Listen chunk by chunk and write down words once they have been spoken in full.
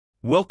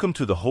Welcome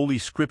to the Holy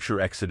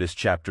Scripture, Exodus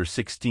chapter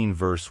 16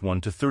 verse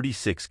 1 to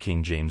 36,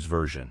 King James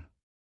Version.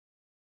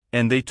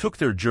 And they took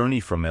their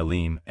journey from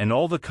Elim, and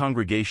all the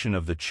congregation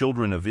of the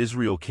children of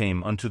Israel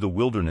came unto the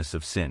wilderness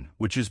of Sin,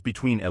 which is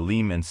between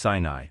Elim and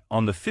Sinai,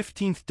 on the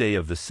 15th day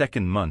of the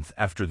 2nd month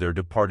after their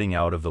departing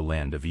out of the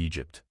land of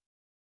Egypt.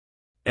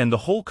 And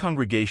the whole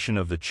congregation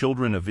of the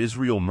children of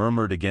Israel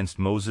murmured against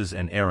Moses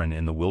and Aaron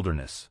in the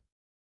wilderness.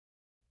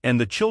 And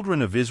the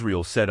children of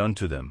Israel said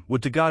unto them,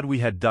 Would to God we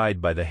had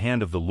died by the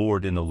hand of the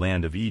Lord in the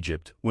land of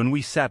Egypt, when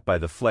we sat by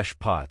the flesh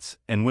pots,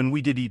 and when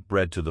we did eat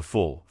bread to the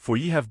full, for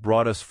ye have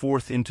brought us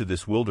forth into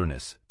this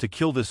wilderness, to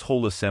kill this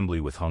whole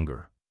assembly with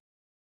hunger.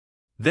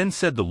 Then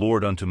said the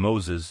Lord unto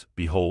Moses,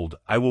 Behold,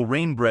 I will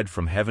rain bread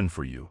from heaven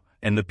for you,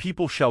 and the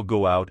people shall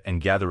go out and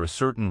gather a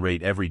certain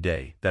rate every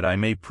day, that I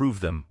may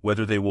prove them,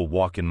 whether they will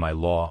walk in my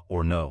law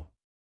or no.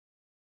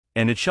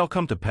 And it shall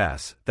come to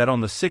pass, that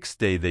on the 6th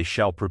day they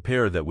shall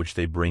prepare that which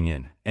they bring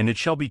in, and it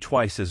shall be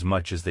twice as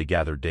much as they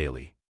gather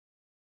daily.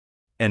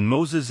 And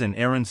Moses and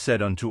Aaron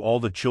said unto all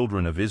the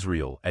children of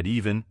Israel at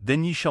even,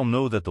 Then ye shall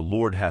know that the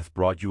Lord hath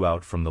brought you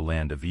out from the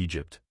land of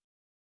Egypt.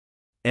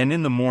 And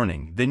in the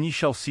morning then ye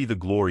shall see the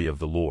glory of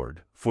the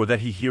Lord, for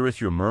that he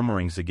heareth your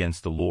murmurings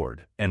against the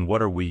Lord. And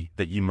what are we,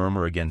 that ye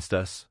murmur against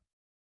us?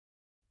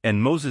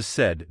 And Moses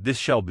said, This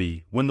shall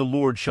be, when the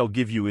Lord shall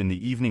give you in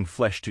the evening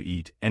flesh to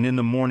eat, and in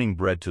the morning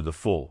bread to the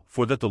full,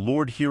 for that the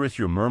Lord heareth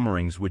your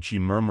murmurings which ye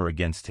murmur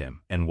against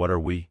him. And what are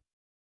we?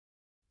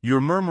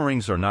 Your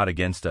murmurings are not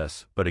against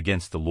us, but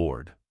against the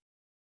Lord.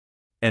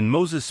 And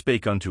Moses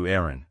spake unto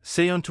Aaron,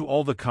 Say unto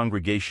all the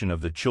congregation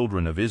of the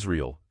children of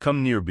Israel,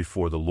 Come near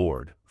before the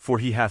Lord, for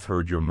he hath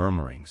heard your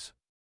murmurings.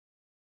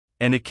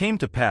 And it came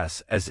to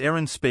pass, as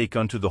Aaron spake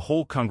unto the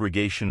whole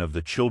congregation of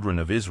the children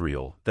of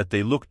Israel, that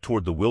they looked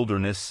toward the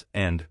wilderness,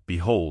 and,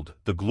 behold,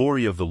 the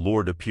glory of the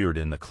Lord appeared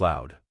in the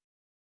cloud.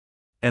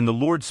 And the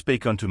Lord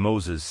spake unto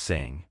Moses,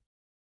 saying,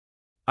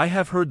 I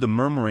have heard the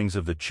murmurings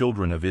of the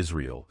children of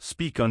Israel.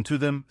 Speak unto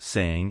them,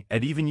 saying,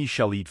 At even ye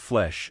shall eat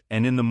flesh,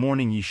 and in the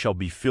morning ye shall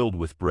be filled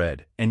with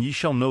bread, and ye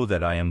shall know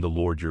that I am the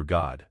Lord your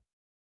God.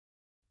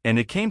 And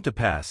it came to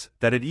pass,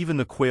 that at even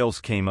the quails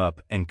came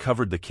up, and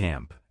covered the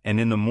camp, and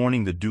in the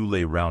morning the dew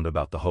lay round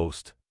about the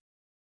host.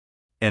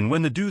 And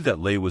when the dew that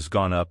lay was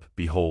gone up,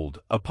 behold,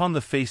 upon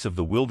the face of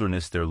the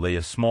wilderness there lay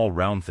a small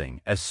round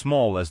thing, as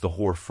small as the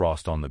hoar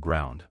frost on the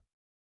ground.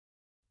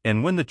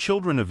 And when the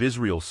children of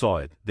Israel saw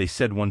it, they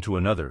said one to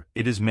another,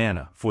 It is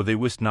manna, for they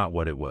wist not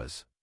what it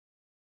was.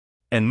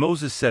 And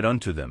Moses said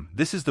unto them,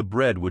 This is the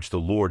bread which the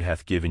Lord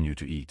hath given you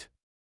to eat.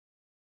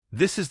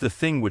 This is the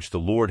thing which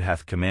the Lord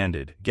hath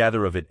commanded,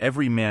 Gather of it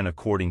every man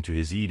according to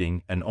his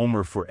eating, an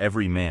omer for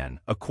every man,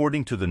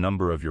 according to the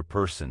number of your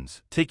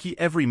persons. Take ye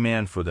every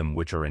man for them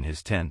which are in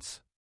his tents.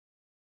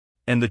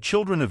 And the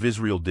children of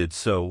Israel did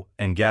so,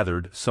 and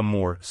gathered, some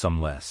more,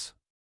 some less.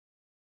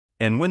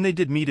 And when they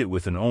did meet it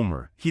with an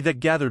omer, he that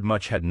gathered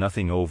much had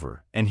nothing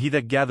over, and he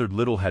that gathered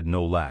little had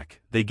no lack.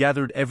 They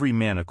gathered every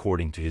man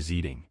according to his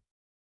eating.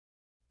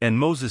 And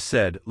Moses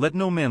said, Let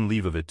no man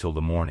leave of it till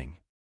the morning.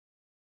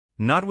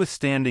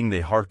 Notwithstanding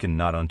they hearkened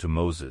not unto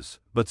Moses,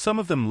 but some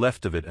of them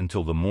left of it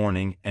until the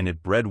morning, and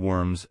it bred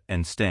worms,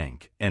 and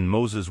stank, and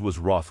Moses was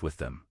wroth with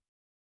them.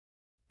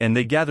 And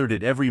they gathered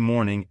it every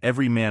morning,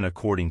 every man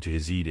according to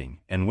his eating,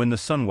 and when the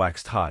sun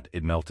waxed hot,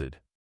 it melted.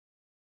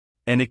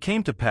 And it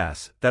came to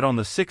pass, that on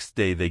the 6th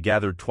day they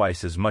gathered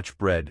twice as much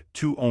bread,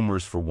 2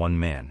 omers for one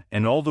man,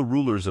 and all the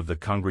rulers of the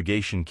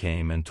congregation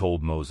came and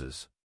told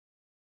Moses.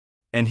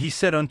 And he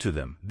said unto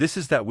them, This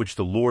is that which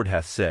the Lord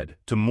hath said,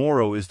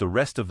 Tomorrow is the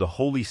rest of the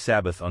holy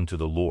Sabbath unto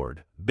the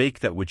Lord. Bake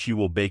that which ye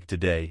will bake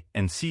today,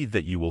 and seethe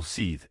that ye will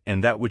seethe,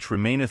 and that which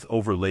remaineth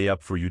over lay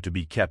up for you to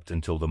be kept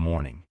until the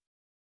morning.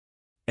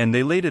 And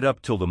they laid it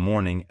up till the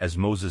morning, as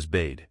Moses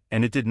bade,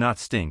 and it did not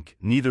stink,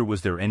 neither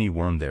was there any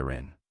worm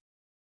therein.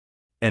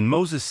 And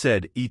Moses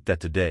said, Eat that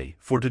today,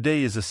 for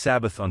today is a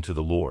Sabbath unto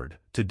the Lord,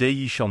 today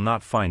ye shall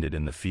not find it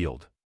in the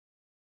field.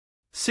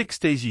 6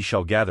 days ye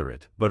shall gather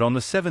it, but on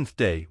the 7th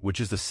day, which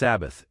is the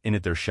Sabbath, in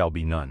it there shall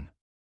be none.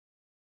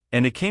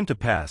 And it came to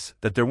pass,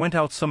 that there went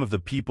out some of the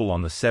people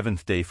on the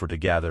 7th day for to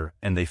gather,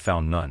 and they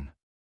found none.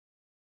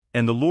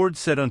 And the Lord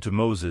said unto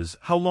Moses,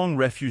 How long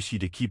refuse ye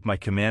to keep my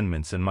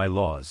commandments and my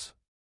laws?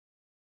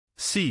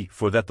 See,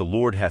 for that the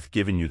Lord hath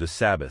given you the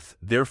Sabbath,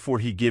 therefore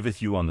he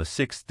giveth you on the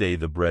 6th day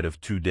the bread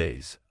of 2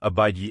 days.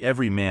 Abide ye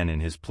every man in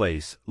his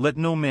place, let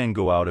no man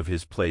go out of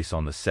his place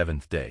on the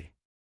 7th day.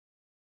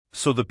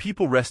 So the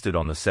people rested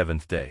on the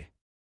 7th day.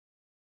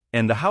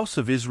 And the house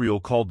of Israel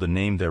called the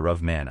name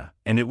thereof manna,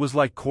 and it was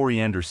like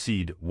coriander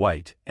seed,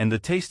 white, and the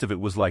taste of it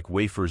was like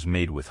wafers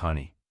made with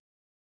honey.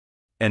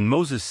 And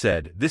Moses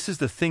said, This is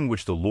the thing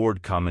which the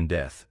Lord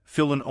commendeth,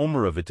 fill an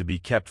omer of it to be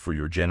kept for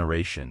your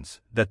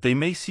generations, that they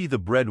may see the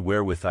bread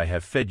wherewith I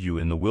have fed you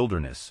in the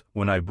wilderness,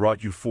 when I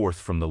brought you forth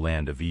from the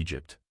land of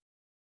Egypt.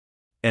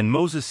 And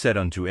Moses said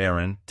unto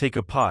Aaron, Take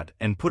a pot,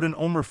 and put an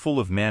omer full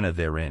of manna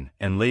therein,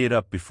 and lay it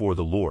up before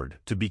the Lord,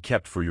 to be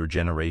kept for your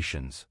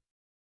generations.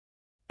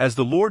 As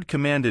the Lord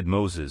commanded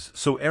Moses,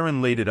 so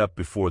Aaron laid it up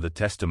before the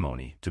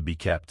testimony, to be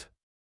kept.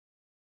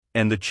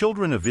 And the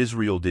children of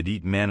Israel did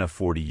eat manna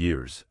 40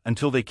 years,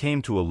 until they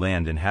came to a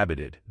land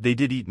inhabited. They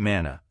did eat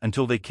manna,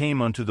 until they came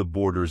unto the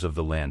borders of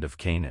the land of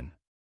Canaan.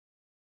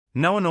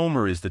 Now an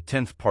omer is the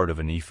 10th part of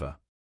an ephah.